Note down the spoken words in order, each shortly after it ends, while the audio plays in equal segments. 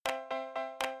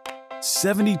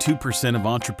72% of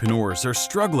entrepreneurs are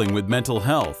struggling with mental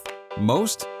health.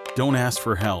 Most don't ask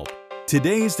for help.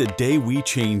 Today is the day we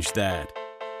change that.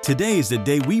 Today is the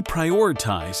day we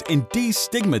prioritize and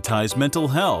destigmatize mental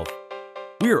health.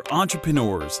 We are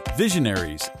entrepreneurs,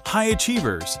 visionaries, high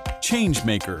achievers, change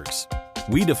makers.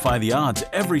 We defy the odds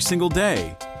every single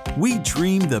day. We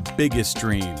dream the biggest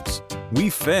dreams. We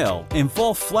fail and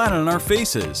fall flat on our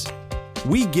faces.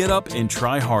 We get up and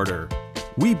try harder.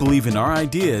 We believe in our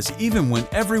ideas even when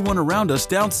everyone around us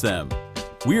doubts them.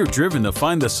 We are driven to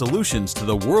find the solutions to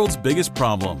the world's biggest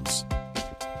problems.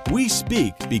 We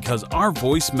speak because our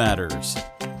voice matters.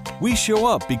 We show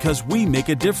up because we make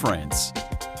a difference.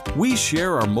 We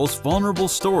share our most vulnerable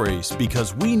stories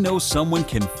because we know someone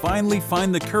can finally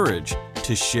find the courage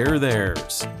to share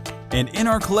theirs. And in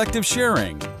our collective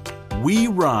sharing, we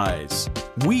rise,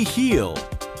 we heal,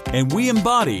 and we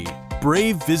embody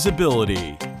brave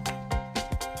visibility.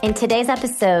 In today's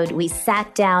episode, we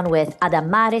sat down with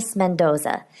Adamaris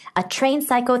Mendoza, a trained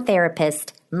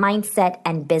psychotherapist, mindset,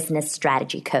 and business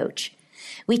strategy coach.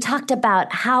 We talked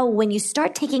about how when you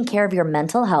start taking care of your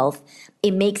mental health,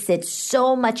 it makes it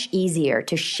so much easier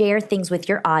to share things with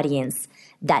your audience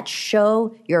that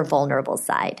show your vulnerable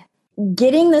side.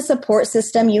 Getting the support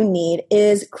system you need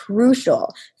is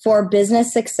crucial for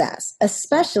business success,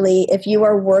 especially if you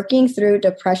are working through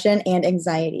depression and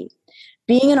anxiety.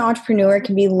 Being an entrepreneur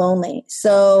can be lonely,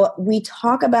 so we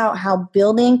talk about how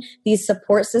building these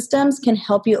support systems can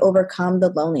help you overcome the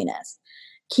loneliness.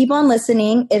 Keep on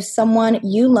listening if someone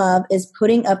you love is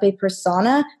putting up a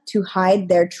persona to hide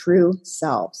their true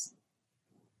selves.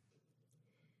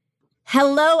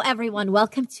 Hello, everyone.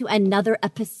 Welcome to another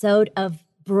episode of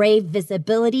Brave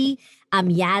Visibility. I'm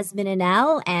Yasmin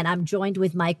Anel, and I'm joined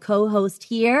with my co-host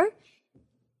here,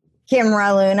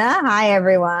 Kimra Luna. Hi,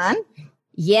 everyone.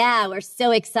 Yeah, we're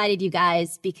so excited, you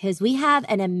guys, because we have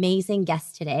an amazing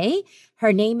guest today.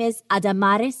 Her name is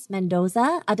Adamaris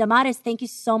Mendoza. Adamaris, thank you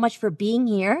so much for being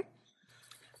here.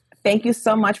 Thank you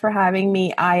so much for having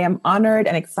me. I am honored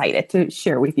and excited to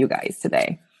share with you guys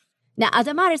today. Now,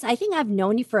 Adamaris, I think I've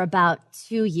known you for about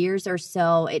 2 years or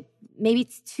so. Maybe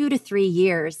it's 2 to 3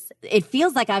 years. It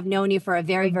feels like I've known you for a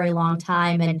very, very long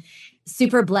time, and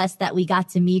super blessed that we got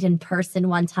to meet in person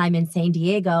one time in San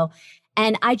Diego.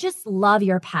 And I just love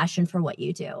your passion for what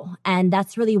you do. And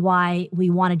that's really why we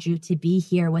wanted you to be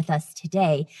here with us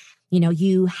today. You know,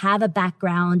 you have a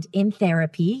background in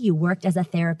therapy. You worked as a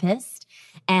therapist,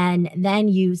 and then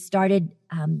you started,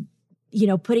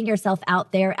 putting yourself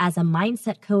out there as a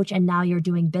mindset coach, and now you're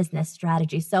doing business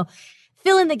strategy. So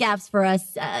fill in the gaps for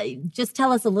us. Just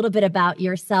tell us a little bit about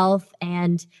yourself,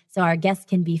 and so our guests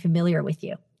can be familiar with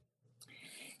you.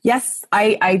 Yes,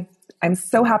 I'm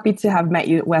so happy to have met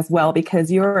you as well,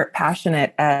 because you're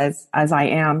passionate as I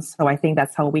am. So I think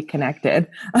that's how we connected,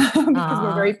 because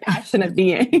we're very passionate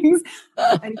beings.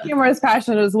 And Kimra is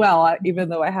passionate as well, even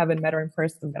though I haven't met her in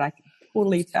person, but I can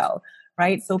totally tell,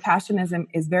 right? So passionism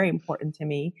is very important to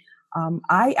me.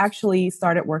 I actually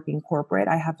started working corporate.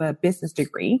 I have a business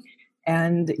degree,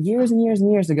 and years and years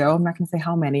and years ago, I'm not going to say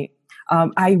how many,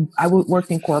 I worked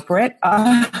in corporate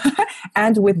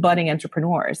and with budding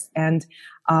entrepreneurs. And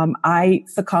I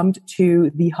succumbed to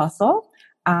the hustle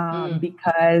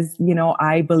because,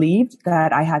 I believed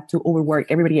that I had to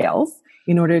overwork everybody else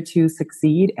in order to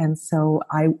succeed. And so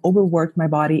I overworked my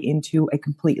body into a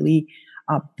completely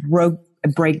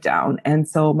breakdown. And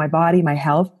so my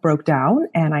health broke down,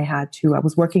 and I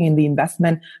was working in the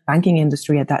investment banking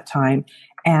industry at that time.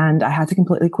 And I had to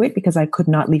completely quit because I could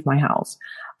not leave my house.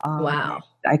 Wow.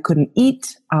 I couldn't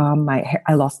eat.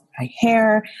 I lost my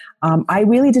hair. I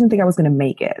really didn't think I was going to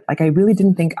make it. Like, I really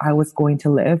didn't think I was going to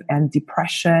live. And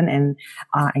depression and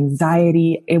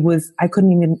anxiety, I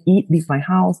couldn't even leave my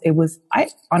house. I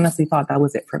honestly thought that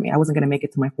was it for me. I wasn't going to make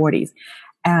it to my 40s.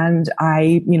 And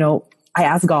I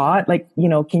asked God,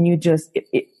 can you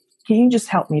just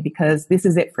help me, because this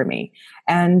is it for me.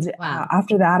 And wow.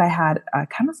 After that, I had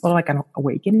kind of sort of like an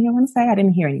awakening, I want to say. I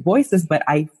didn't hear any voices, but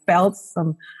I felt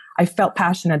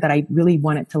passionate that I really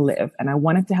wanted to live, and I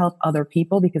wanted to help other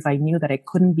people, because I knew that I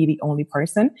couldn't be the only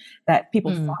person that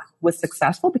people thought was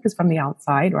successful, because from the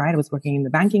outside, right, I was working in the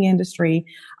banking industry.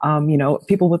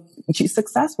 She's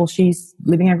successful. She's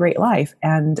living a great life.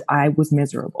 And I was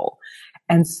miserable.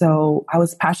 And so I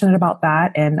was passionate about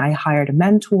that, and I hired a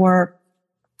mentor.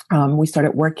 We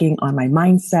started working on my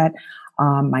mindset,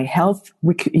 my health,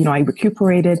 I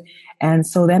recuperated. And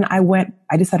so then I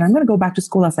decided I'm going to go back to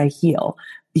school as I heal,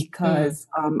 because,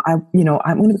 I'm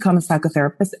going to become a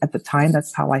psychotherapist. At the time,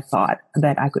 that's how I thought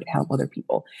that I could help other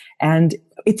people. And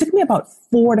it took me about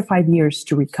 4 to 5 years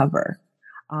to recover.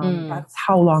 That's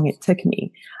how long it took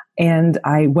me. And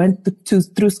I went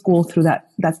through school through that.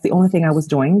 That's the only thing I was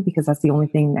doing because that's the only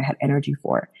thing I had energy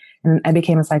for. And I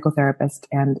became a psychotherapist,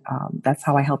 and that's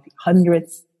how I helped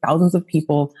hundreds, thousands of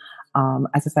people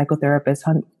as a psychotherapist,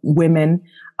 women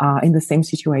in the same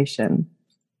situation.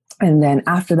 And then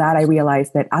after that, I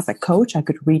realized that as a coach, I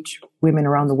could reach women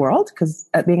around the world because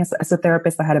being as a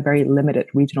therapist, I had a very limited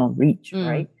regional reach,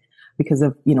 right? Because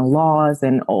of, laws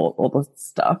and all those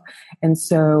stuff. And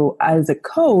so as a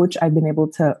coach, I've been able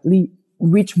to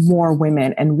reach more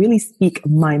women and really speak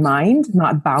my mind,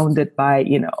 not bounded by,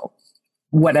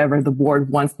 whatever the board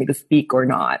wants me to speak or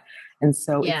not. And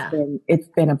so it's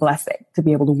been a blessing to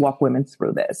be able to walk women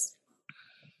through this.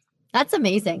 That's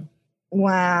amazing.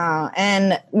 Wow.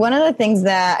 And one of the things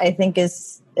that I think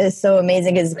is so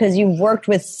amazing is because you've worked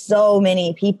with so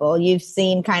many people. You've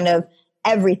seen kind of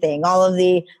everything, all of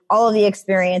the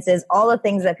experiences, all the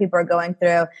things that people are going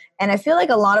through. And I feel like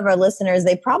a lot of our listeners,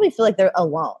 they probably feel like they're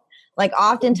alone. Like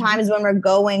oftentimes when we're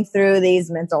going through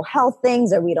these mental health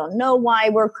things or we don't know why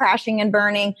we're crashing and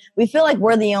burning, we feel like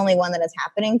we're the only one that it's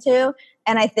happening to.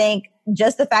 And I think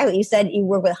just the fact that you said you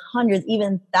work with hundreds,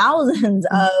 even thousands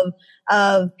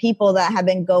of people that have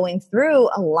been going through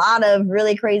a lot of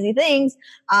really crazy things,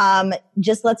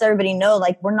 just lets everybody know,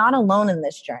 like, we're not alone in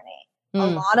this journey. A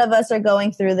lot of us are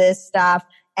going through this stuff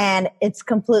and it's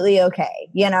completely okay.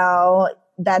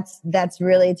 That's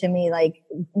really, to me, like,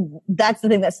 that's the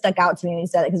thing that stuck out to me when you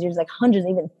said it, because you're just like hundreds,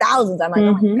 even thousands. I'm like,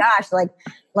 oh my gosh,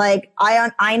 like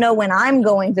I know when I'm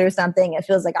going through something, it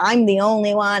feels like I'm the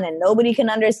only one and nobody can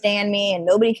understand me and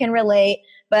nobody can relate.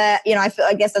 But,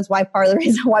 I guess that's why part of the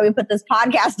reason why we put this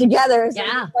podcast together is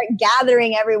like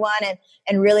gathering everyone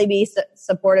and really be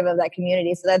supportive of that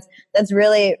community. So that's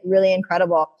really, really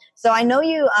incredible. So I know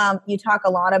you talk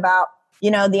a lot about,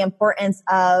 the importance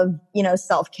of,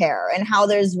 self-care and how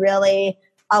there's really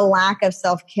a lack of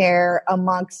self-care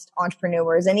amongst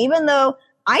entrepreneurs. And even though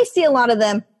I see a lot of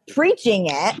them preaching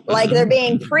it, like they're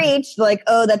being preached, like,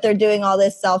 oh, that they're doing all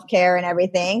this self-care and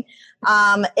everything.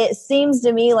 It seems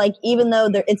to me like even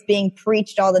though it's being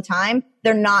preached all the time,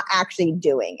 they're not actually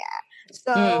doing it.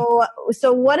 So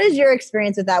what is your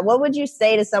experience with that? What would you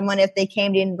say to someone if they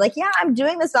came to you and like, yeah, I'm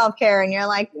doing the self-care, and you're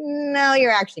like, no,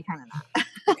 you're actually kind of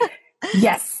not.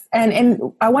 Yes. And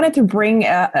I wanted to bring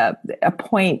a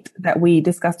point that we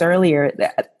discussed earlier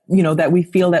that, that we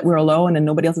feel that we're alone and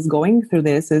nobody else is going through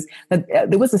this, is that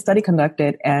there was a study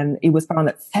conducted and it was found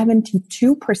that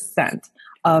 72%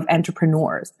 of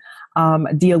entrepreneurs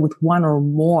deal with one or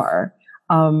more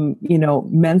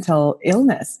mental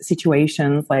illness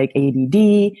situations like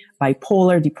ADD,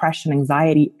 bipolar, depression,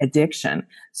 anxiety, addiction.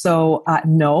 So,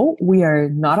 no, we are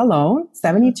not alone.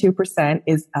 72%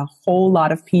 is a whole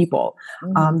lot of people.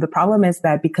 The problem is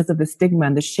that because of the stigma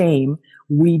and the shame,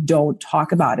 we don't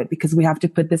talk about it because we have to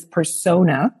put this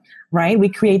persona, right? We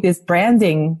create these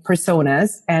branding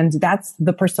personas, and that's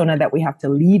the persona that we have to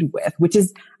lead with, which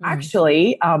is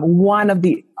actually one of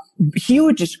the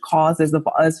huge causes of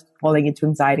us falling into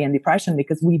anxiety and depression,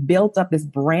 because we built up this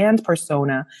brand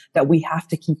persona that we have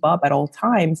to keep up at all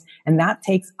times. And that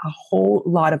takes a whole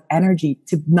lot of energy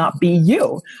to not be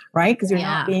you, right? Because you're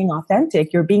not being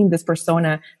authentic. You're being this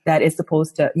persona that is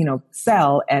supposed to,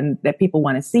 sell and that people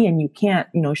want to see, and you can't,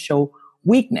 show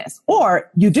weakness.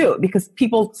 Or you do, because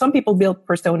some people build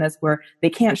personas where they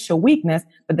can't show weakness,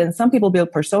 but then some people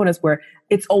build personas where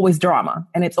it's always drama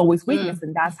and it's always weakness,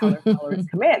 and that's how their followers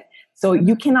come in. So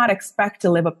you cannot expect to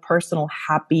live a personal,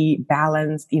 happy,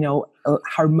 balanced,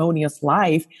 harmonious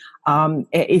life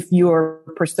if your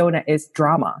persona is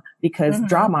drama, because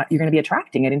drama, you're going to be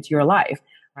attracting it into your life,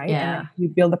 right? Yeah. And if you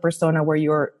build a persona where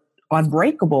you're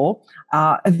unbreakable,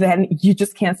 then you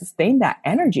just can't sustain that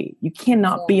energy. You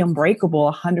cannot be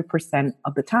unbreakable 100%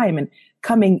 of the time. And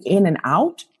coming in and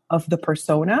out of the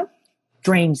persona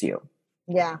drains you.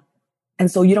 Yeah.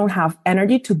 And so you don't have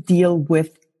energy to deal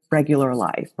with regular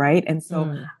life, right? And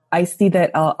so I see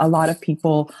that a lot of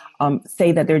people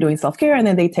say that they're doing self-care and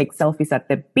then they take selfies at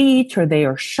the beach, or they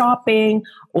are shopping,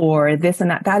 or this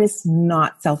and that. That is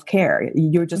not self-care.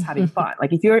 You're just having fun.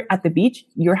 Like if you're at the beach,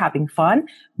 you're having fun.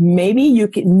 Maybe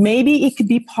it could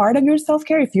be part of your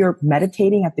self-care if you're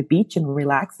meditating at the beach and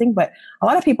relaxing. But a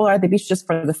lot of people are at the beach just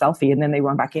for the selfie, and then they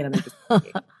run back in and they just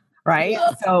right?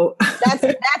 So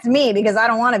that's me, because I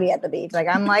don't want to be at the beach. Like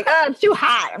I'm like, oh, it's too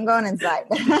hot, I'm going inside.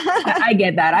 I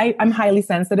get that. I'm highly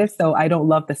sensitive, so I don't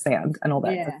love the sand and all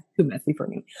that. Yeah. It's too messy for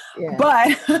me. Yeah.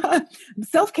 But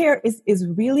self-care is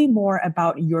really more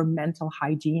about your mental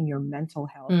hygiene, your mental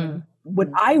health. What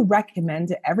I recommend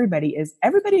to everybody is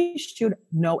everybody should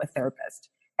know a therapist.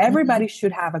 everybody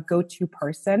should have a go-to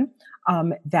person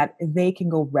that they can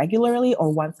go regularly or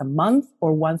once a month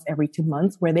or once every 2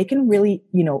 months, where they can really,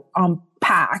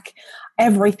 unpack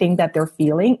everything that they're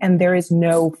feeling. And there is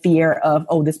no fear of,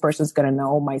 oh, this person's going to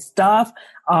know my stuff.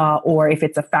 Or if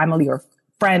it's a family or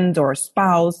friend or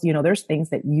spouse, there's things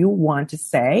that you want to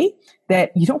say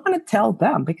that you don't want to tell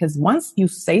them, because once you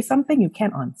say something, you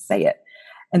can't unsay it.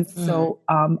 And so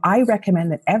I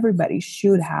recommend that everybody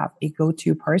should have a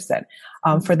go-to person.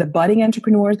 For the budding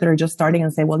entrepreneurs that are just starting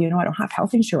and say, well, I don't have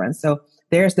health insurance. So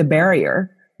there's the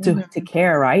barrier to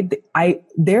care, right?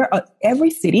 Every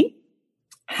city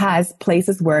has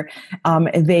places where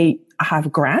they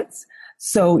have grants.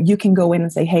 So you can go in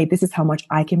and say, hey, this is how much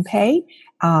I can pay.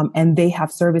 And they have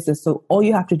services. So all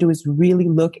you have to do is really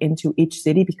look into each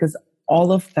city, because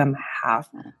all of them have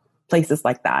places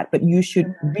like that. But you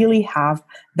should really have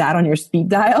that on your speed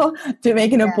dial to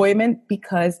make an appointment,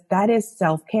 because that is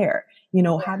self-care.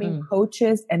 Having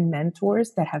coaches and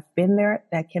mentors that have been there,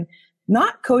 that can,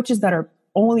 not coaches that are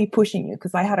only pushing you.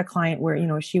 Because I had a client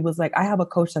where, she was like, I have a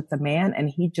coach that's a man, and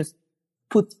he just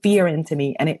put fear into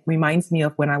me. And it reminds me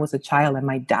of when I was a child and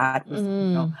my dad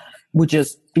was, would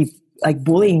just be like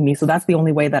bullying me. So that's the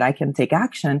only way that I can take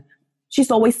action. She's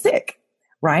always sick,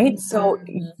 right? So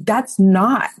that's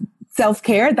not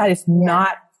self-care. That is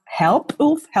not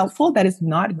helpful. That is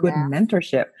not good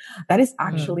mentorship. That is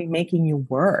actually making you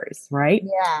worse, right?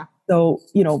 Yeah. So,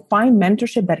 find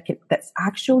mentorship that's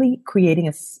actually creating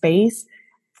a space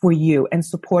for you and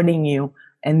supporting you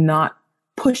and not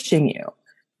pushing you,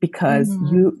 because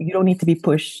you don't need to be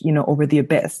pushed, over the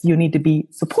abyss. You need to be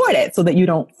supported so that you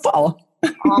don't fall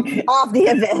off the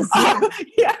abyss.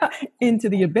 Into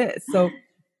the abyss. So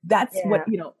that's what,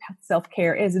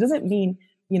 self-care is. It doesn't mean,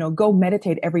 go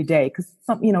meditate every day, because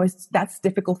that's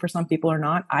difficult for some people or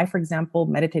not. I, for example,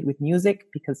 meditate with music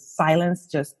because silence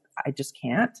I just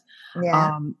can't.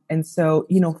 Yeah. And so,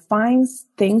 find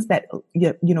things that,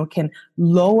 can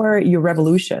lower your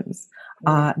revolutions,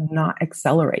 not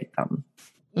accelerate them.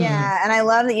 Yeah. And I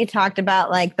love that you talked about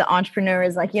like the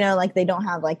entrepreneurs, like, like they don't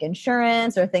have like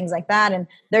insurance or things like that. And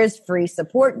there's free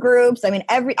support groups. I mean,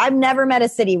 I've never met a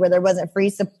city where there wasn't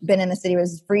been in a city where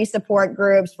there's free support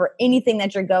groups for anything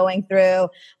that you're going through.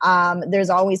 There's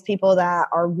always people that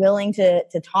are willing to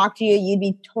talk to you. You'd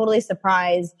be totally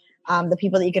surprised. The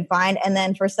people that you can find. And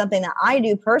then for something that I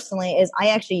do personally is I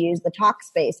actually use the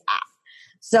Talkspace app.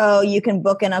 So you can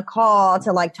book in a call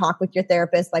to like talk with your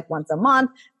therapist like once a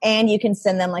month, and you can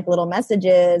send them like little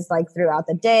messages like throughout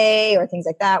the day or things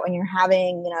like that when you're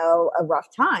having, a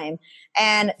rough time.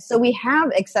 And so we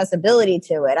have accessibility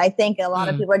to it. I think a lot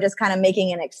of people are just kind of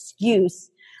making an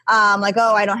excuse. Like,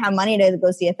 oh, I don't have money to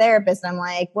go see a therapist. And I'm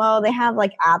like, well, they have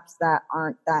like apps that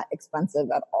aren't that expensive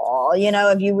at all.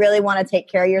 If you really want to take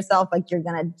care of yourself, like you're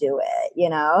going to do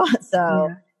it,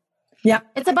 So yeah,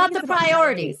 it's about the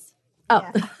priorities. Oh,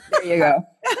 there you go.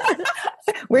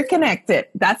 We're connected.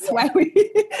 That's why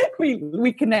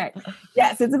we connect.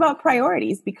 Yes, it's about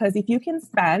priorities, because if you can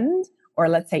spend, or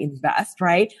let's say invest,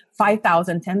 right,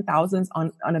 $5,000, $10,000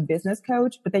 on a business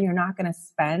coach, but then you're not going to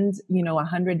spend,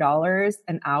 $100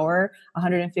 an hour,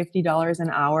 $150 an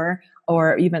hour,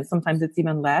 or even sometimes it's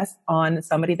even less on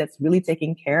somebody that's really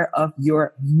taking care of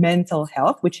your mental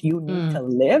health, which you need to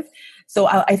live. So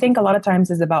I think a lot of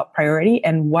times is about priority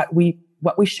and what we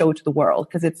show to the world,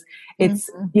 because it's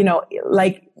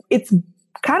like it's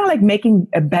kind of like making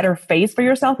a better face for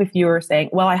yourself if you're saying,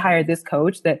 well, I hired this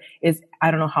coach that is, I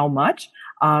don't know how much.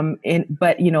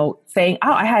 But saying,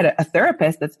 oh, I had a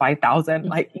therapist that's 5,000,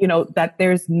 like, that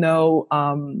there's no,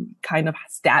 kind of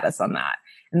status on that.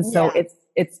 And so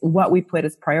it's what we put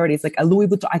as priorities. Like a Louis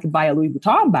Vuitton, I could buy a Louis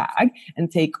Vuitton bag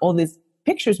and take all these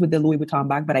pictures with the Louis Vuitton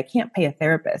bag, but I can't pay a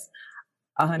therapist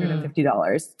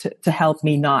 $150 to help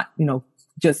me not,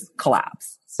 just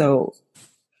collapse. So,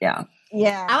 yeah.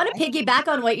 Yeah. I want to piggyback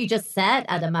on what you just said,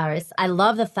 Adamaris. I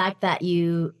love the fact that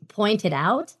you pointed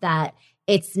out that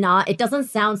it doesn't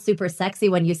sound super sexy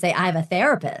when you say I have a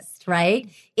therapist, right?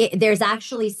 There's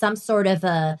actually some sort of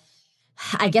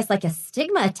I guess like a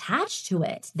stigma attached to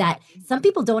it that some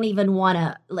people don't even want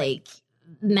to like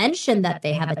mention that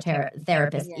they have a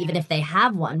therapist, even if they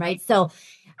have one, right? So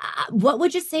what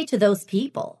would you say to those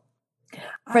people?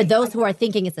 For those who are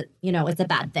thinking it's a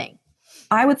bad thing.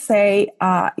 I would say,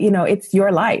 it's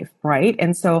your life, right?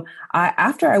 And so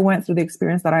after I went through the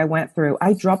experience that I went through,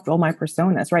 I dropped all my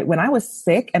personas, right? When I was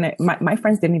sick, and my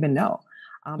friends didn't even know.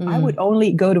 I would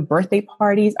only go to birthday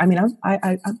parties. I mean,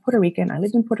 I'm Puerto Rican. I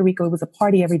lived in Puerto Rico. It was a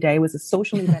party every day. It was a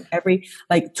social event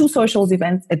like 2 social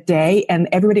events a day. And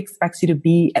everybody expects you to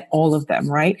be at all of them,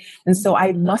 right? And so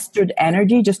I mustered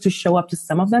energy just to show up to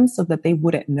some of them so that they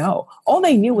wouldn't know. All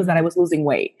they knew was that I was losing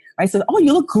weight. I said, oh,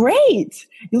 you look great.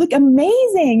 You look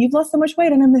amazing. You've lost so much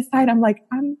weight. And on the side, I'm like,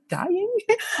 I'm dying.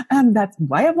 And that's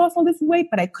why I've lost all this weight.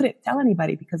 But I couldn't tell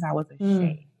anybody because I was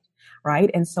ashamed.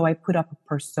 Right. And so I put up a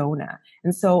persona.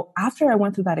 And so after I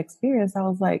went through that experience, I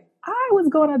was like, I was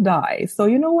going to die. So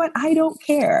you know what? I don't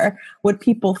care what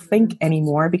people think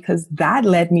anymore because that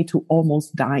led me to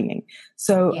almost dying.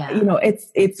 So, you know,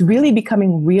 it's really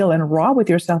becoming real and raw with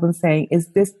yourself and saying, is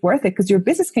this worth it? Because your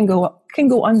business can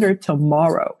go under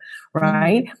tomorrow.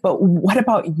 Right. But what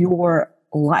about your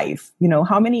life? You know,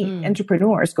 how many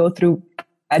entrepreneurs go through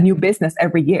a new business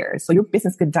every year? So your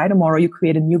business could die tomorrow. You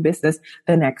create a new business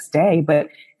the next day, but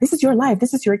this is your life.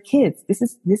 This is your kids. This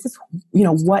is, you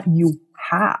know, what you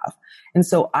have. And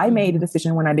so I made a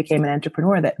decision when I became an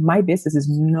entrepreneur that my business is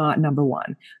not number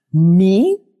one.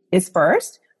 Me is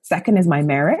first. Second is my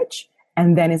marriage.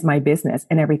 And then is my business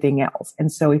and everything else.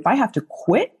 And so if I have to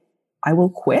quit, I will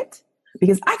quit.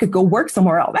 Because I could go work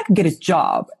somewhere else. I could get a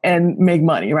job and make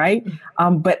money, right?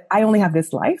 But I only have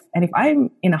this life. And if I'm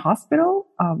in a hospital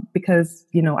because,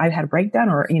 you know, I've had a breakdown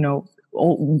or, you know,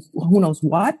 who knows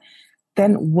what,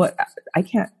 then what? I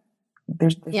can't,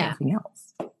 there's nothing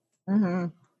else. Mm-hmm.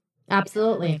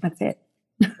 Absolutely. That's it.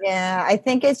 Yeah, I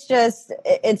think it's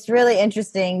really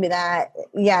interesting that,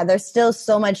 there's still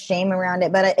so much shame around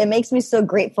it, but it makes me so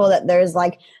grateful that there's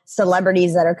like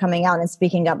celebrities that are coming out and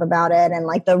speaking up about it. And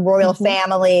like the royal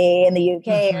family in the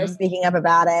UK are speaking up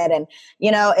about it. And, you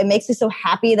know, it makes me so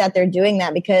happy that they're doing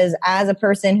that because as a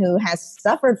person who has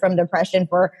suffered from depression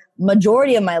for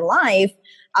majority of my life,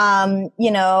 you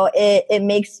know, it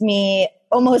makes me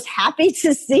almost happy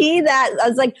to see that. I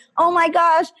was like, oh my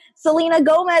gosh, Selena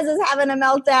Gomez is having a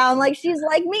meltdown. Like she's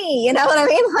like me, you know what I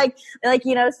mean? Like,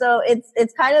 you know, so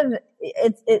it's kind of,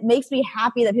 it makes me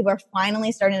happy that people are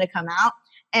finally starting to come out.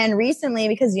 And recently,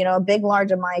 because, you know, a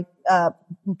large of my,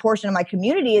 portion of my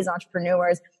community is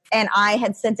entrepreneurs. And I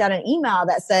had sent out an email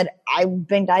that said, I've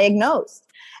been diagnosed.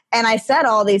 And I said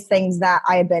all these things that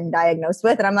I had been diagnosed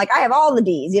with. And I'm like, I have all the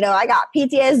D's, you know, I got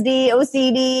PTSD,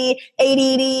 OCD,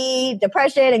 ADD,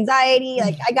 depression, anxiety.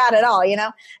 Like I got it all, you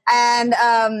know?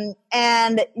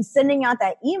 And sending out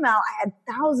that email, I had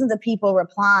thousands of people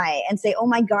reply and say, oh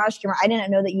my gosh, Kimra, I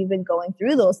didn't know that you've been going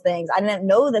through those things. I didn't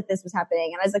know that this was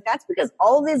happening. And I was like, that's because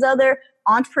all these other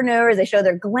entrepreneurs, they show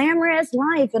their glamorous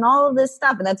life and all of this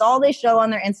stuff. And that's all they show on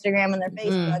their Instagram and their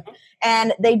Facebook.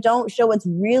 And they don't show what's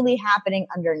really happening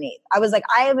underneath. I was like,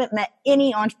 I haven't met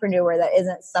any entrepreneur that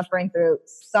isn't suffering through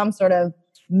some sort of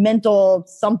mental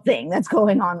something that's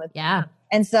going on with them.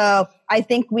 And so I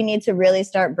think we need to really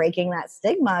start breaking that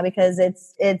stigma because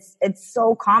it's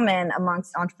so common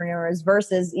amongst entrepreneurs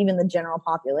versus even the general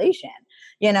population,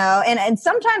 you know? And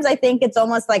sometimes I think it's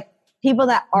almost like people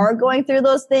that are going through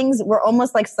those things, we're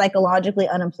almost like psychologically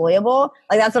unemployable.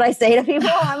 Like that's what I say to people.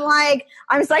 I'm like,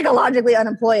 I'm psychologically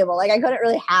unemployable. Like I couldn't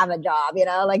really have a job, you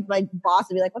know, like my boss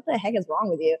would be like, what the heck is wrong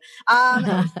with you?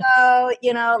 So,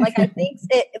 you know, like I think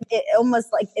it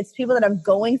almost like it's people that are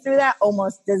going through that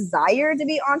almost desire to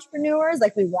be entrepreneurs.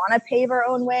 Like we want to pave our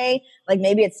own way. Like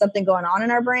maybe it's something going on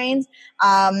in our brains.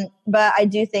 But I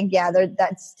do think,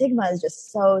 that stigma is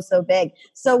just so big.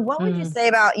 So what would you say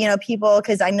about, you know, people,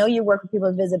 because I know you work with people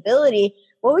with visibility.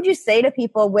 What would you say to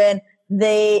people when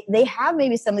they have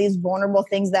maybe some of these vulnerable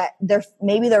things that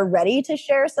they're ready to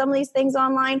share some of these things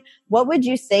online? What would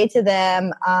you say to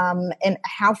them and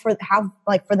how for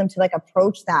them to like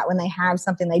approach that when they have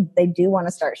something they do want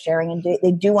to start sharing and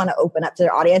they do want to open up to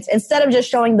their audience instead of just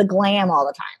showing the glam all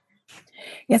the time?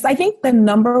 Yes, I think the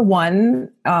number one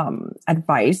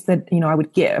advice that, you know, I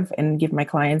would give my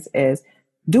clients is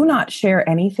do not share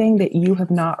anything that you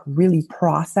have not really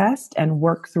processed and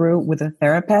worked through with a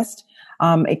therapist.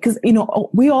 Because, you know,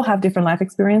 we all have different life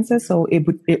experiences. So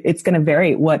it's going to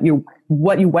vary what you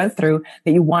went through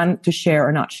that you want to share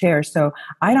or not share. So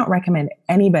I don't recommend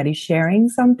anybody sharing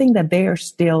something that they are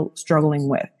still struggling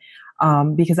with.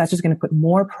 Because that's just going to put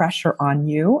more pressure on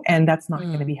you and that's not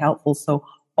going to be helpful. So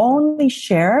only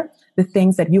share the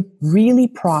things that you really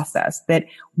process, that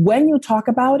when you talk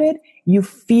about it, you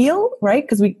feel, right?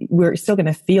 Because we're still going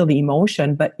to feel the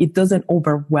emotion, but it doesn't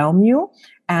overwhelm you.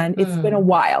 And it's been a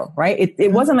while, right?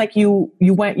 It wasn't like you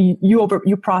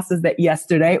processed that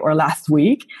yesterday or last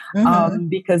week,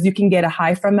 because you can get a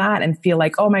high from that and feel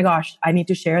like, oh my gosh, I need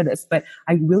to share this. But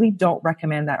I really don't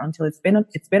recommend that until it's been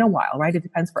a while, right? It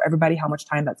depends for everybody how much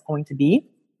time that's going to be.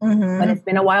 But it's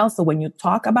been a while. So when you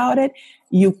talk about it,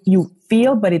 you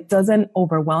feel, but it doesn't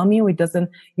overwhelm you. It doesn't,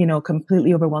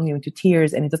 completely overwhelm you into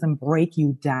tears, and it doesn't break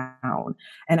you down.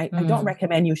 And I don't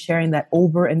recommend you sharing that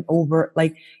over and over.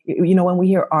 Like, when we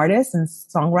hear artists and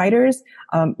songwriters,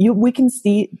 we can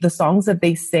see the songs that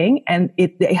they sing, and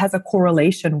it has a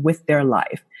correlation with their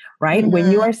life. Right?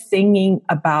 When you are singing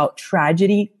about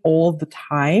tragedy all the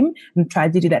time, and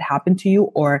tragedy that happened to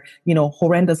you, or,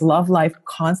 horrendous love life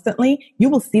constantly, you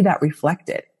will see that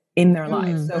reflected in their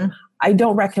lives. So I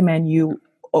don't recommend you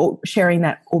sharing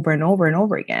that over and over and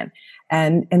over again.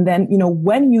 And then,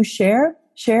 when you share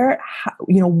how,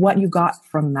 what you got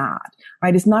from that,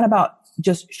 right? It's not about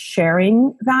just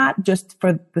sharing that just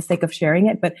for the sake of sharing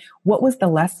it, but what was the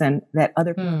lesson that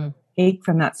other people take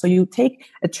from that? So you take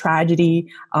a tragedy,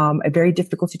 a very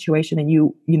difficult situation, and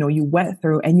you went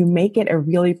through, and you make it a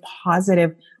really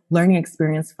positive learning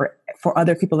experience for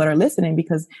other people that are listening,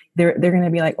 because they're going to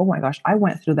be like, oh my gosh, I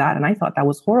went through that and I thought that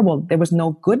was horrible. There was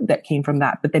no good that came from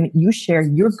that. But then you share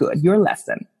your good, your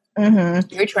lesson,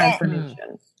 your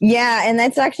transformation. Yeah. And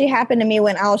that's actually happened to me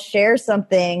when I'll share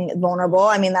something vulnerable.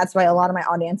 I mean, that's why a lot of my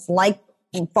audience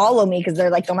follow me, because they're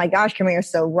like, oh my gosh, Camille, you're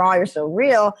so raw, you're so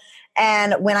real.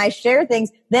 And when I share things,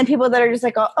 then people that are just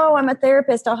like, oh, I'm a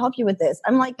therapist, I'll help you with this.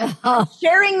 I'm like, I'm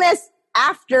sharing this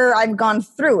after I've gone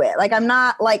through it. Like, I'm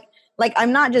not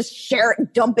I'm not just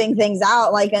dumping things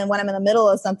out. Like, and when I'm in the middle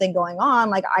of something going on,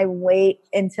 like, I wait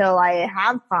until I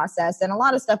have processed. And a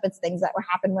lot of stuff, it's things that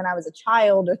happened when I was a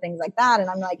child or things like that. And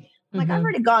I'm like, I've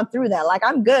already gone through that. Like,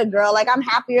 I'm good, girl. Like, I'm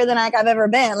happier than I've ever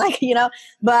been. Like,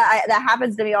 but that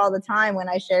happens to me all the time when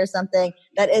I share something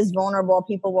that is vulnerable.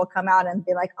 People will come out and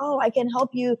be like, oh, I can help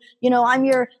you. I'm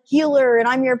your healer and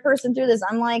I'm your person through this.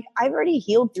 I'm like, I've already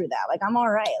healed through that. Like, I'm all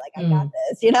right. Like, I got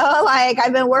this, like,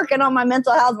 I've been working on my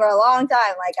mental health for a long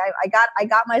time. Like, I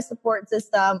got my support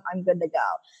system. I'm good to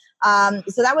go.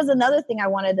 So that was another thing I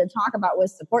wanted to talk about,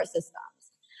 was support systems.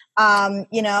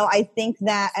 I think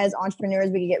that as entrepreneurs,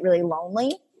 we can get really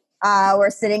lonely. We're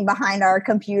sitting behind our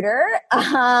computer,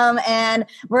 and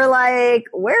we're like,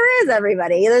 where is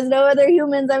everybody? There's no other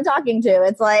humans I'm talking to.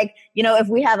 It's like, if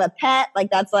we have a pet,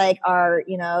 like, that's like our,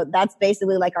 that's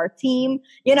basically like our team,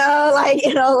 like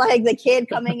the kid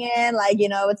coming in, like,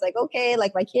 it's like, okay,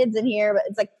 like, my kid's in here, but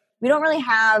it's like, we don't really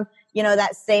have,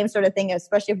 that same sort of thing,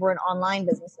 especially if we're an online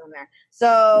business owner.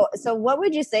 So what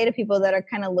would you say to people that are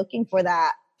kind of looking for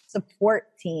that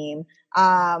support team,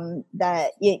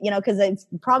 that, because it's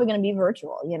probably going to be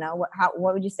virtual,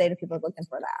 what would you say to people looking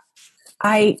for that?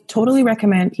 I totally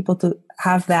recommend people to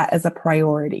have that as a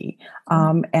priority.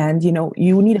 And,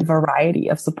 you need a variety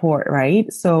of support,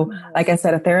 right? So like I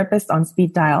said, a therapist on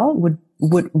speed dial would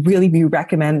really be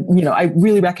I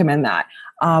really recommend that.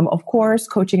 Of course,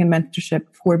 coaching and mentorship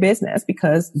for business,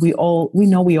 because we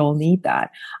know we all need that.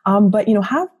 But,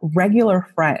 have regular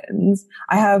friends.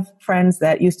 I have friends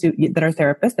that are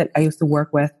therapists that I used to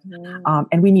work with,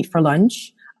 and we meet for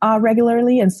lunch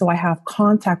regularly. And so I have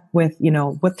contact with,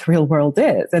 what the real world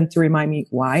is, and to remind me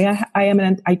why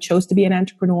I chose to be an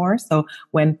entrepreneur. So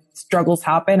when struggles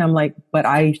happen, I'm like, but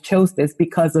I chose this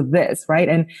because of this. Right.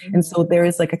 And so there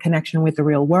is like a connection with the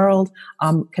real world,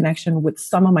 connection with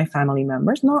some of my family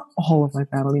members, not all of my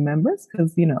family members,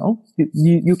 because,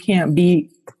 you can't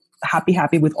be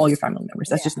happy with all your family members.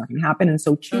 That's just not going to happen. And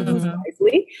so choose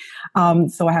wisely.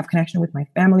 So I have connection with my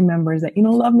family members that,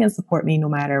 love me and support me no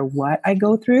matter what I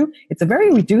go through. It's a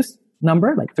very reduced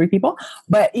number, like 3 people,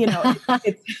 but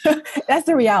it's that's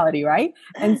the reality. Right.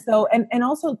 And so, and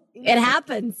also it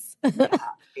happens.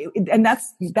 And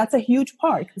that's a huge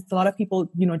part, because a lot of people,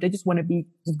 they just want to be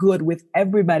good with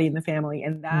everybody in the family.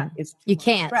 And that is, you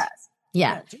can't stress.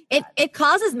 Yeah. It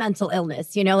causes mental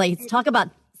illness, like talk about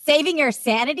saving your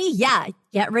sanity. Yeah.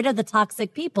 Get rid of the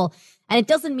toxic people. And it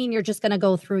doesn't mean you're just going to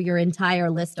go through your entire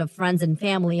list of friends and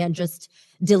family and just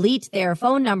delete their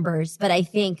phone numbers. But I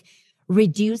think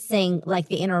reducing like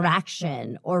the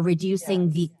interaction, or reducing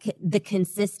the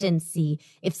consistency.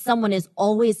 If someone is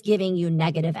always giving you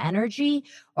negative energy,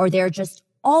 or they're just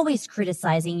always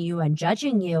criticizing you and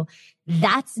judging you,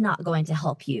 that's not going to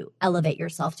help you elevate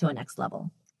yourself to a next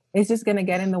level. It's just going to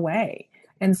get in the way.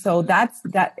 And so that's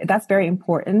very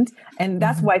important. And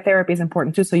that's why therapy is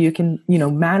important too. So you can,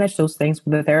 manage those things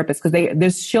with the therapist, because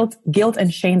there's guilt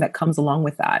and shame that comes along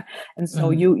with that. And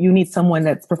so you need someone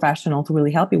that's professional to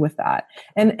really help you with that.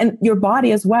 And your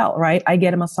body as well, right? I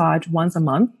get a massage once a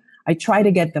month. I try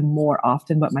to get them more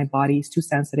often, but my body is too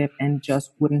sensitive and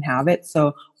just wouldn't have it.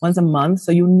 So once a month.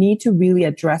 So you need to really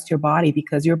address your body,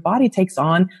 because your body takes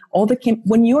on all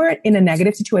when you're in a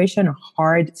negative situation or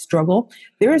hard struggle,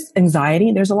 there's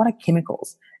anxiety. There's a lot of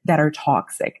chemicals that are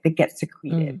toxic that get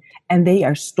secreted and they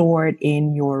are stored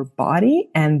in your body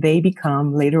and they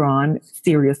become later on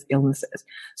serious illnesses.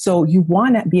 So you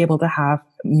want to be able to have,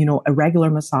 a regular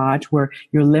massage where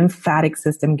your lymphatic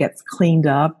system gets cleaned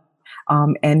up.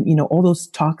 And, all those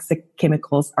toxic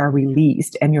chemicals are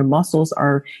released and your muscles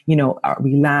are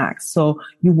relaxed. So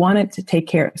you want it to take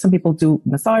care. Some people do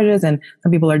massages and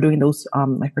some people are doing those,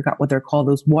 I forgot what they're called,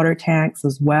 those water tanks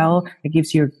as well. It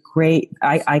gives you a great,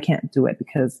 I can't do it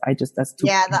because that's too.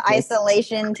 Yeah. The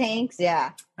isolation tanks.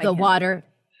 Yeah. The water.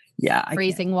 Yeah.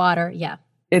 Freezing water. Yeah.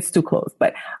 It's too close,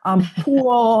 but,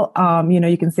 pool,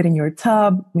 you can sit in your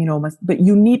tub, but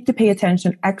you need to pay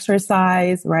attention,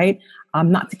 exercise, right?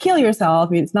 Not to kill yourself.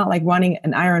 I mean, it's not like running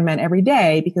an Ironman every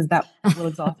day because that will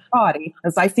exhaust your body.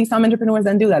 As I see some entrepreneurs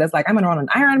that do that. It's like, I'm going to run an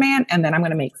Ironman and then I'm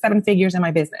going to make 7 figures in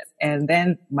my business. And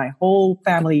then my whole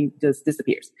family just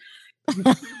disappears.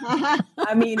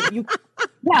 I mean,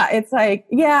 it's like,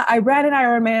 I ran an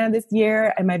Ironman this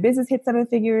year and my business hit 7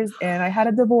 figures and I had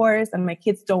a divorce and my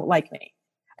kids don't like me.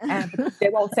 And they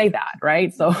won't say that,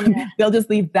 right? So they'll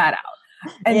just leave that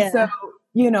out. And so,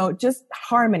 just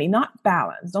harmony, not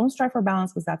balance. Don't strive for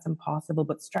balance because that's impossible,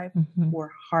 but strive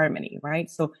for harmony,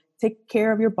 right? So take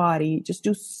care of your body. Just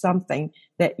do something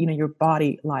that, your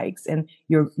body likes, and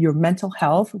your mental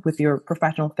health with your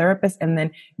professional therapist, and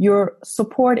then your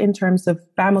support in terms of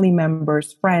family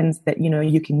members, friends that,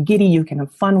 you can you can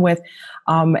have fun with,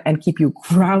 and keep you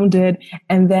grounded.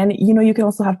 And then, you can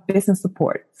also have business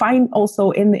support. Find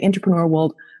also in the entrepreneur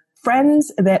world,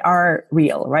 friends that are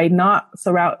real, right? Not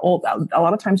surround a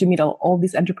lot of times you meet all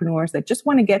these entrepreneurs that just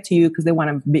want to get to you because they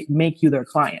want to make you their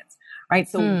clients, right?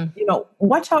 So,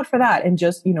 watch out for that and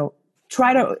just,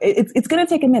 try to, it's going to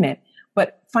take a minute,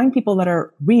 but find people that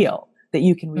are real that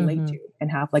you can relate to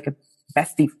and have like a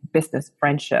bestie business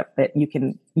friendship that you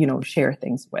can, share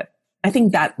things with. I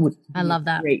think that would be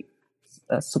a great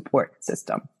support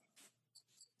system.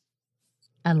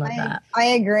 I love that. I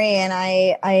agree. And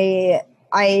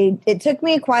it took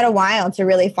me quite a while to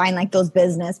really find like those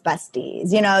business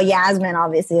besties. Yasmin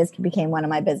obviously became one of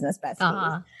my business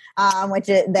besties.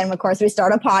 Then of course we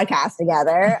started a podcast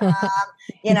together,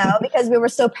 because we were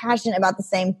so passionate about the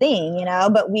same thing,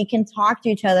 but we can talk to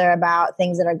each other about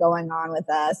things that are going on with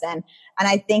us. And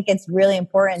I think it's really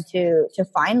important to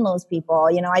find those people.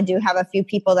 I do have a few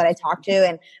people that I talk to.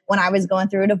 And when I was going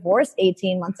through a divorce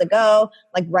 18 months ago,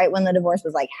 like right when the divorce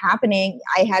was like happening,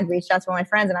 I had reached out to one of my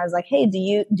friends and I was like, hey, do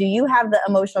you have the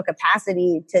emotional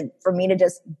capacity for me to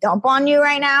just dump on you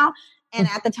right now? And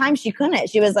at the time she couldn't.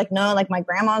 She was like, no, like my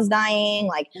grandma's dying,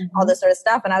 like all this sort of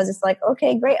stuff. And I was just like,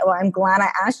 okay, great. Well, I'm glad I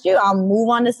asked you. I'll move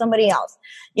on to somebody else,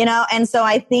 And so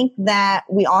I think that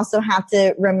we also have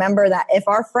to remember that if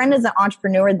our friend is an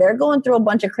entrepreneur, they're going through a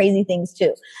bunch of crazy things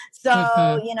too.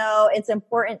 So, it's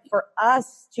important for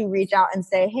us to reach out and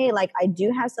say, hey, like I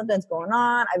do have something that's going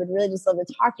on. I would really just love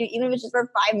to talk to you, even if it's just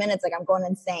for 5 minutes, like I'm going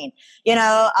insane,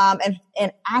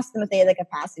 and ask them if they have the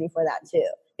capacity for that too.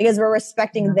 Because we're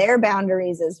respecting their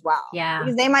boundaries as well. Yeah.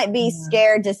 Because they might be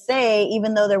scared to say,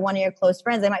 even though they're one of your close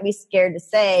friends, they might be scared to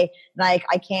say, like,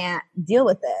 I can't deal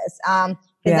with this.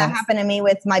 Because that happened to me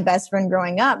with my best friend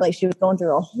growing up. Like, she was going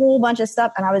through a whole bunch of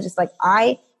stuff. And I was just like,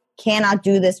 I cannot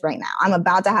do this right now. I'm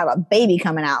about to have a baby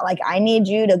coming out. Like, I need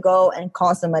you to go and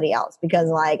call somebody else because,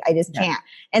 like, I just can't.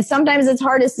 And sometimes it's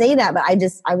hard to say that, but I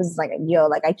was like, yo,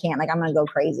 like, I can't. Like, I'm going to go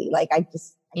crazy. Like, I'm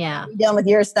dealing with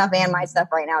your stuff and my stuff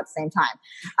right now at the same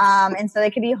time. And so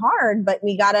it can be hard, but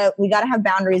we gotta have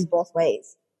boundaries both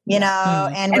ways, and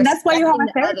that's why you have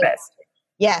a therapist.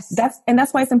 Yes.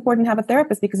 That's why it's important to have a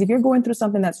therapist, because if you're going through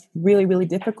something that's really, really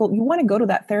difficult, you want to go to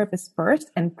that therapist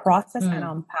first and process and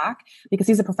unpack, because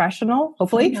he's a professional.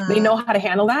 Hopefully they know how to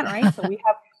handle that. Right. So we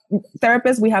have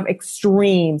therapists, we have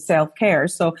extreme self-care.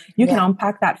 So you can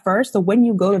unpack that first. So when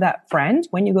you go to that friend,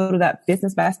 when you go to that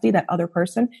business bestie, that other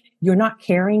person, you're not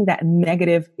carrying that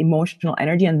negative emotional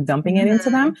energy and dumping it into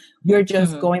them. You're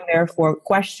just going there for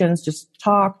questions, just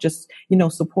talk, just,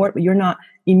 support, but you're not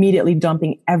immediately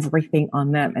dumping everything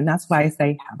on them. And that's why I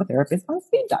say have a therapist on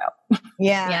speed dial.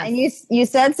 Yeah. Yes. And you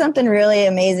said something really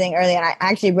amazing earlier, and I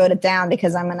actually wrote it down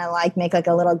because I'm going to make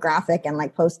a little graphic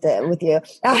and post it with you.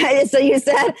 So you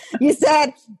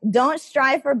said, don't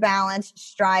strive for balance,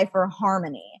 strive for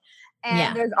harmony.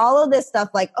 And there's all of this stuff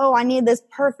like, oh, I need this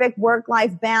perfect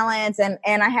work-life balance. And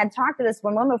I had talked to this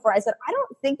one woman before. I said, I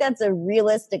don't think that's a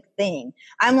realistic thing.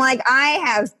 I'm like, I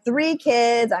have 3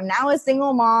 kids. I'm now a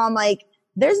single mom. Like,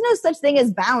 there's no such thing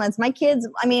as balance. My kids,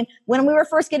 I mean, when we were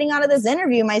first getting out of this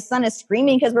interview, my son is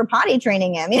screaming because we're potty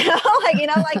training him,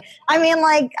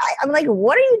 I'm like,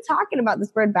 what are you talking about,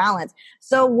 this word balance?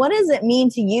 So what does it mean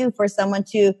to you for someone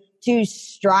to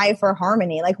strive for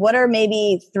harmony? Like, what are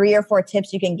maybe 3 or 4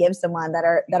 tips you can give someone that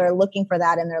are looking for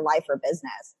that in their life or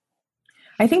business?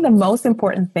 I think the most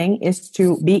important thing is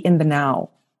to be in the now,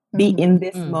 be in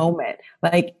this moment.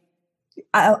 Like,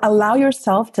 allow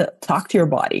yourself to talk to your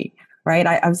body, right?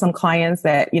 I have some clients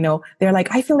that, they're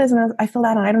like, I feel this and I feel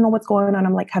that, and I don't know what's going on.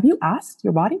 I'm like, have you asked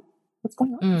your body what's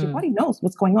going on? Your body knows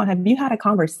what's going on. Have you had a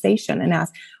conversation and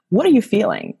asked, what are you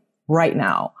feeling right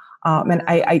now? And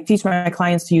I teach my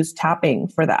clients to use tapping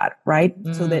for that, right?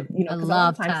 So that, I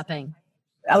love tapping.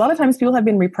 A lot of times people have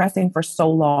been repressing for so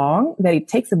long that it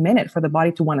takes a minute for the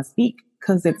body to want to speak,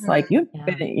 because it's like, you've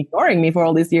been ignoring me for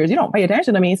all these years. You don't pay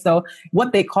attention to me. So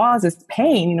what they cause is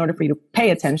pain in order for you to pay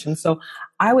attention. So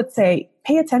I would say,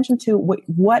 pay attention to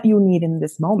what you need in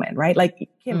this moment, right? Like,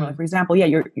 Kim, for example,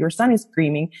 your son is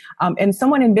screaming. And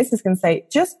someone in business can say,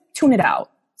 just tune it out.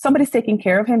 Somebody's taking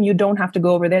care of him. You don't have to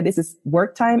go over there. This is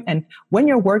work time. And when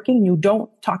you're working, you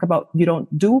don't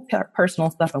do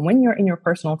personal stuff. And when you're in your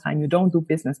personal time, you don't do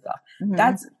business stuff.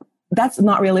 That's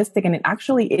not realistic. And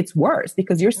it's worse,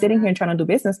 because you're sitting here trying to do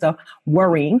business stuff,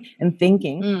 worrying and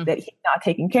thinking that he's not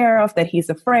taken care of, that he's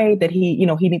afraid, that he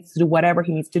needs to do whatever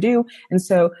he needs to do. And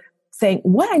so saying,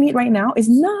 what I need right now is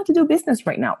not to do business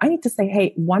right now. I need to say,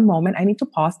 hey, one moment, I need to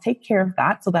pause, take care of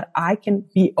that so that I can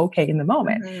be okay in the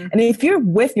moment. And if you're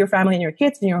with your family and your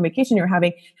kids and you're on vacation, you're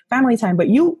having family time, but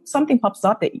something pops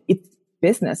up that it's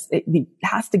business, it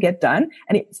has to get done,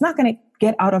 and it's not going to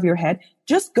get out of your head,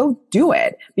 just go do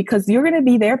it, because you're going to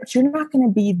be there, but you're not going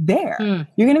to be there.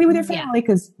 You're going to be with your family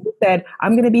because you said,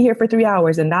 I'm going to be here for 3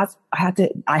 hours, and I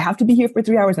have to be here for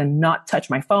 3 hours and not touch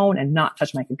my phone and not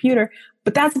touch my computer.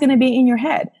 But that's going to be in your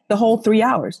head the whole 3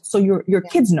 hours. So your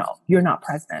kids know you're not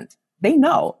present. They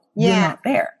know you're not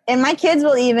there. And my kids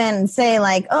will even say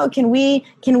like, oh, can we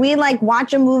like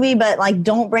watch a movie, but like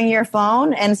don't bring your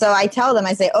phone? And so I tell them,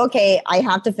 I say, okay, I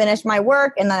have to finish my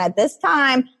work. And then at this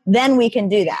time, then we can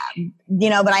do that,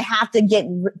 but I have to get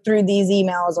through these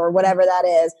emails or whatever that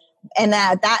is. And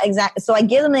so I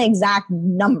give them the exact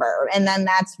number, and then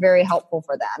that's very helpful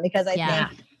for them, because I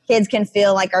think kids can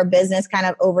feel like our business kind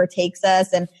of overtakes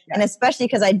us. And especially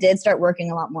because I did start working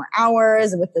a lot more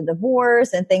hours with the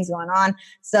divorce and things going on.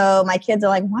 So my kids are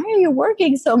like, why are you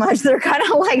working so much? They're kind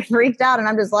of like freaked out. And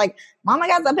I'm just like, Mom, I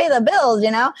got to pay the bills,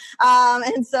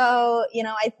 And so,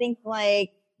 I think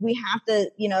like we have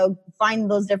to,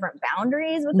 find those different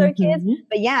boundaries with our kids.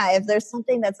 But if there's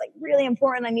something that's like really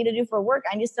important I need to do for work,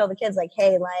 I just tell the kids like,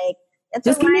 hey, like,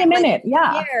 just give me a minute.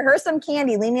 Here, here's some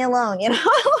candy. Leave me alone.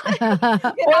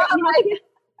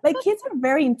 Like kids are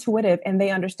very intuitive, and they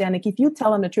understand. Like if you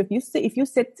tell them the truth, if you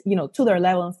sit, to their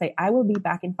level and say, I will be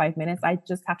back in 5 minutes. I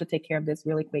just have to take care of this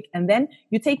really quick. And then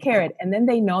you take care of it. And then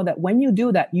they know that when you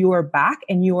do that, you are back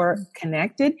and you are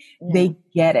connected. They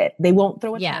get it. They won't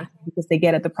throw it down because they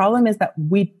get it. The problem is that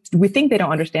we think they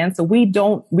don't understand. So we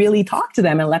don't really talk to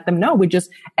them and let them know. We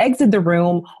just exit the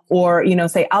room, or,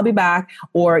 say, I'll be back,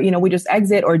 or, we just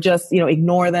exit, or just,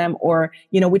 ignore them, or,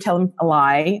 we tell them a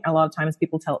lie. A lot of times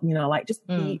people tell, like, just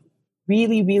be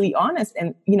really, really honest.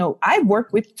 And, I've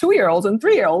worked with 2-year-olds and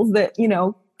 3-year-olds that,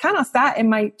 kind of sat in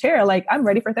my chair, like, I'm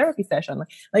ready for therapy session.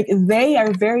 Like they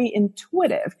are very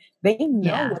intuitive. They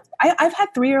know. I've had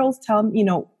 3-year-olds tell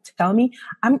me,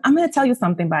 I'm going to tell you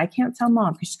something, but I can't tell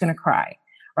Mom because she's going to cry.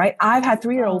 Right. I've had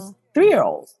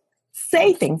 3-year-olds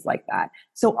say things like that.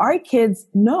 So our kids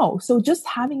know. So just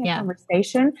having a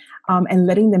conversation, and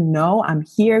letting them know, I'm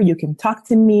here. You can talk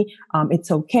to me.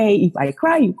 It's okay. If I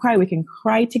cry, you cry. We can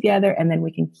cry together, and then we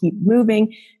can keep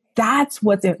moving. That's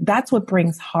what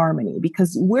brings harmony,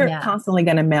 because we're constantly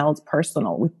going to meld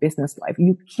personal with business life.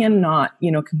 You cannot,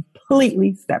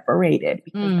 completely separate it,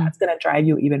 because that's going to drive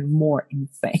you even more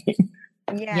insane.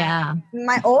 Yeah.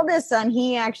 My oldest son,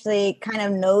 he actually kind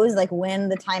of knows like when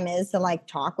the time is to like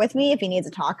talk with me if he needs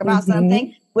to talk about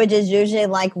something, which is usually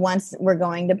like once we're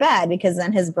going to bed, because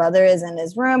then his brother is in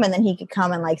his room and then he could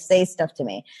come and like say stuff to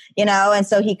me, and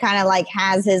so he kind of like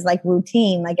has his like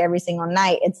routine, like every single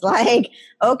night. It's like,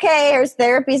 okay, here's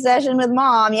therapy session with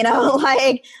Mom,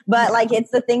 but like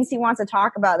it's the things he wants to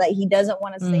talk about that he doesn't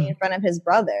want to say in front of his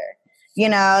brother.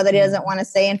 That he doesn't want to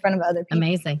say in front of other people.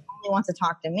 Amazing. He only wants to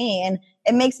talk to me. And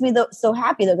it makes me so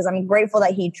happy, though, because I'm grateful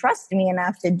that he trusts me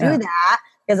enough to do that.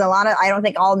 because I don't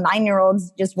think all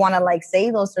 9-year-olds just want to like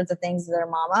say those sorts of things to their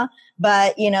mama.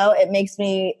 But, you know, it makes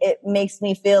me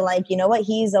feel like, you know what,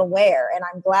 he's aware, and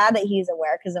I'm glad that he's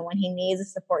aware, because then when he needs the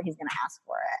support, he's going to ask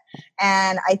for it.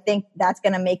 And I think that's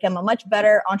going to make him a much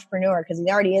better entrepreneur, because he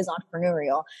already is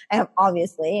entrepreneurial. And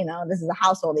obviously, you know, this is a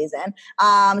household he's in.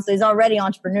 So he's already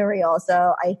entrepreneurial.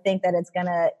 So I think that it's going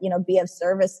to, you know, be of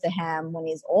service to him when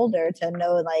he's older to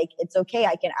know, like, it's okay.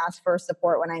 I can ask for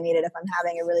support when I need it. If I'm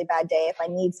having a really bad day, if I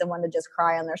need someone to just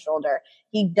cry on their shoulder,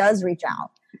 he does reach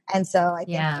out. And so I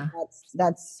think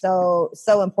that's so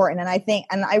important.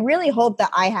 And I really hope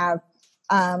that I have,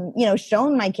 you know,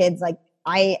 shown my kids, like,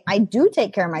 I do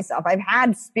take care of myself. I've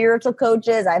had spiritual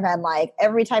coaches. I've had like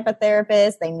every type of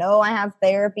therapist. They know I have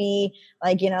therapy,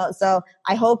 like, you know, so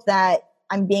I hope that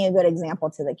I'm being a good example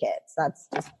to the kids. That's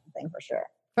just one thing for sure.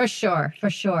 For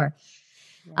sure.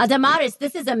 Damaris,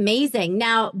 this is amazing.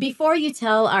 Now, before you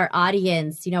tell our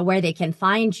audience, you know, where they can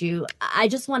find you, I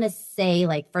just want to say,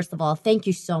 like, first of all, thank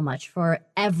you so much for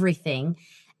everything.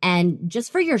 And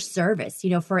just for your service,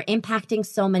 you know, for impacting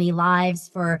so many lives,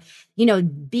 for, you know,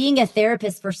 being a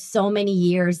therapist for so many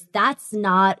years. That's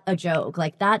not a joke.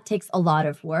 Like, that takes a lot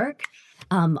of work,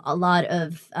 a lot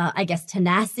of, I guess,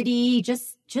 tenacity,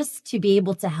 just to be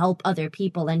able to help other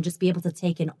people and just be able to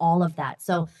take in all of that.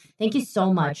 So thank you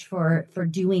so much for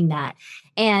doing that.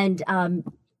 And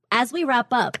as we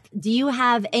wrap up, do you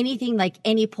have anything, like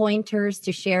any pointers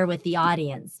to share with the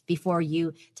audience before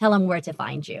you tell them where to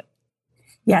find you?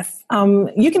 Yes.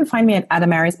 You can find me at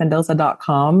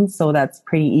adamarismendoza.com. So that's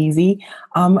pretty easy.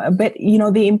 But, you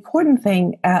know, the important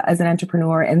thing as an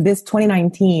entrepreneur, and this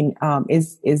 2019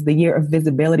 is the year of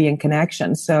visibility and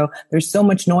connection. So there's so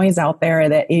much noise out there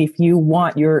that if you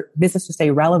want your business to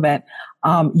stay relevant,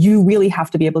 you really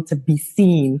have to be able to be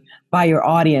seen by your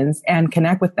audience and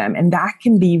connect with them. And that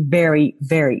can be very,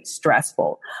 very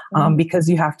stressful, because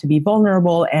you have to be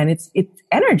vulnerable, and it's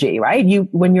energy, right?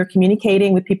 When you're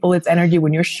communicating with people, it's energy.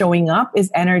 When you're showing up is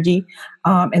energy.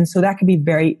 And so that can be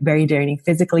very, very draining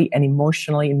physically and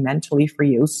emotionally and mentally for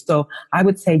you. So I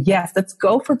would say, yes, let's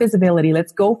go for visibility.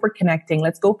 Let's go for connecting.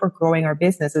 Let's go for growing our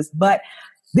businesses. But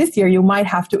this year you might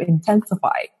have to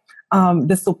intensify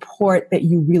the support that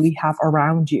you really have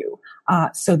around you,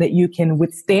 so that you can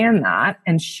withstand that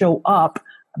and show up,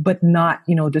 but not,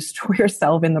 you know, destroy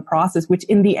yourself in the process, which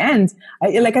in the end,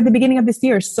 like at the beginning of this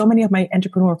year, so many of my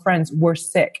entrepreneur friends were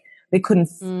sick. They couldn't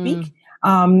speak.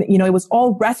 You know, it was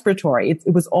all respiratory. It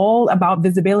was all about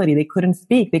visibility. They couldn't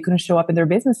speak. They couldn't show up in their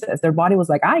businesses. Their body was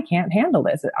like, I can't handle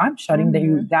this. I'm shutting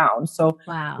you down. So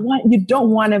you don't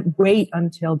want to wait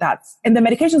until and the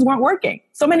medications weren't working.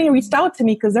 So many reached out to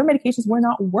me because their medications were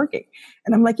not working.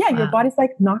 And I'm like, your body's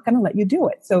like not going to let you do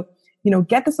it. So, you know,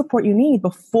 get the support you need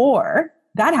before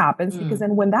that happens, because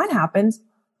then when that happens,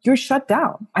 you're shut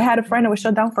down. I had a friend that was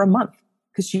shut down for a month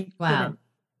because she couldn't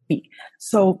speak.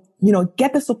 So, you know,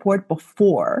 get the support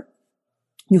before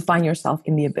you find yourself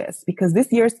in the abyss, because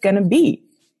this year is going to be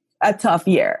a tough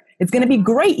year. It's going to be a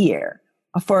great year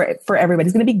for everybody.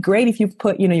 It's going to be great if you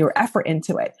put, you know, your effort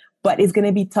into it, but it's going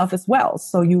to be tough as well.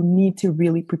 So you need to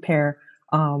really prepare,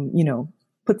 you know,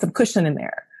 put some cushion in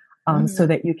there, so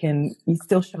that you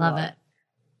still show up. Love it.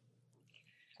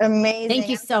 Amazing. Thank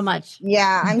you so much.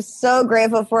 Yeah, I'm so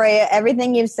grateful for you.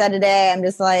 Everything you've said today, I'm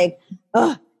just like,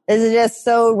 oh, this is just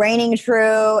so reigning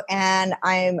true. And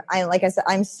like I said,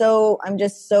 I'm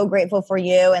just so grateful for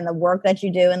you and the work that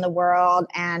you do in the world.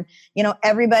 And, you know,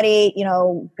 everybody, you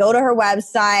know, go to her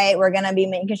website. We're going to be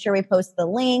making sure we post the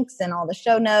links and all the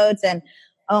show notes. And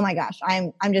oh my gosh,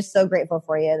 I'm just so grateful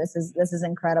for you. This is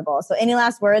incredible. So any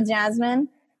last words, Jasmine?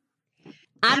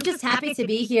 I'm just happy to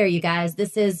be here, you guys.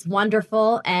 This is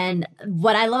wonderful. And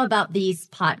what I love about these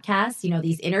podcasts, you know,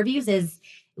 these interviews, is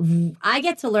I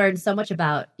get to learn so much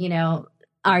about, you know,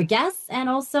 our guests and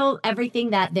also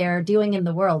everything that they're doing in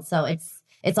the world. So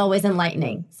it's always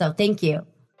enlightening. So thank you.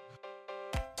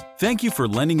 Thank you for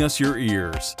lending us your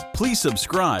ears. Please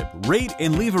subscribe, rate,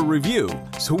 and leave a review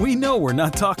so we know we're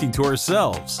not talking to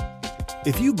ourselves.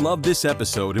 If you loved this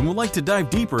episode and would like to dive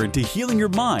deeper into healing your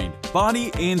mind,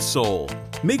 body, and soul,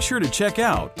 make sure to check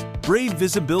out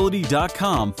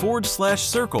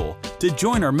bravevisibility.com/circle to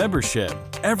join our membership.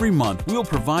 Every month, we'll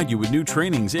provide you with new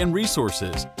trainings and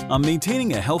resources on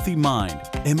maintaining a healthy mind,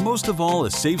 and most of all,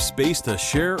 a safe space to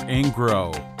share and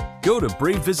grow. Go to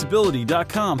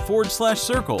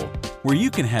bravevisibility.com/circle, where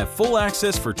you can have full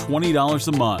access for $20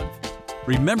 a month.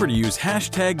 Remember to use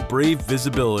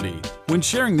 #BraveVisibility when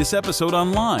sharing this episode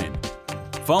online.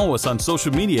 Follow us on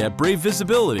social media at Brave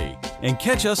Visibility and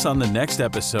catch us on the next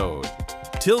episode.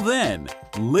 Till then,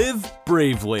 live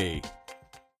bravely.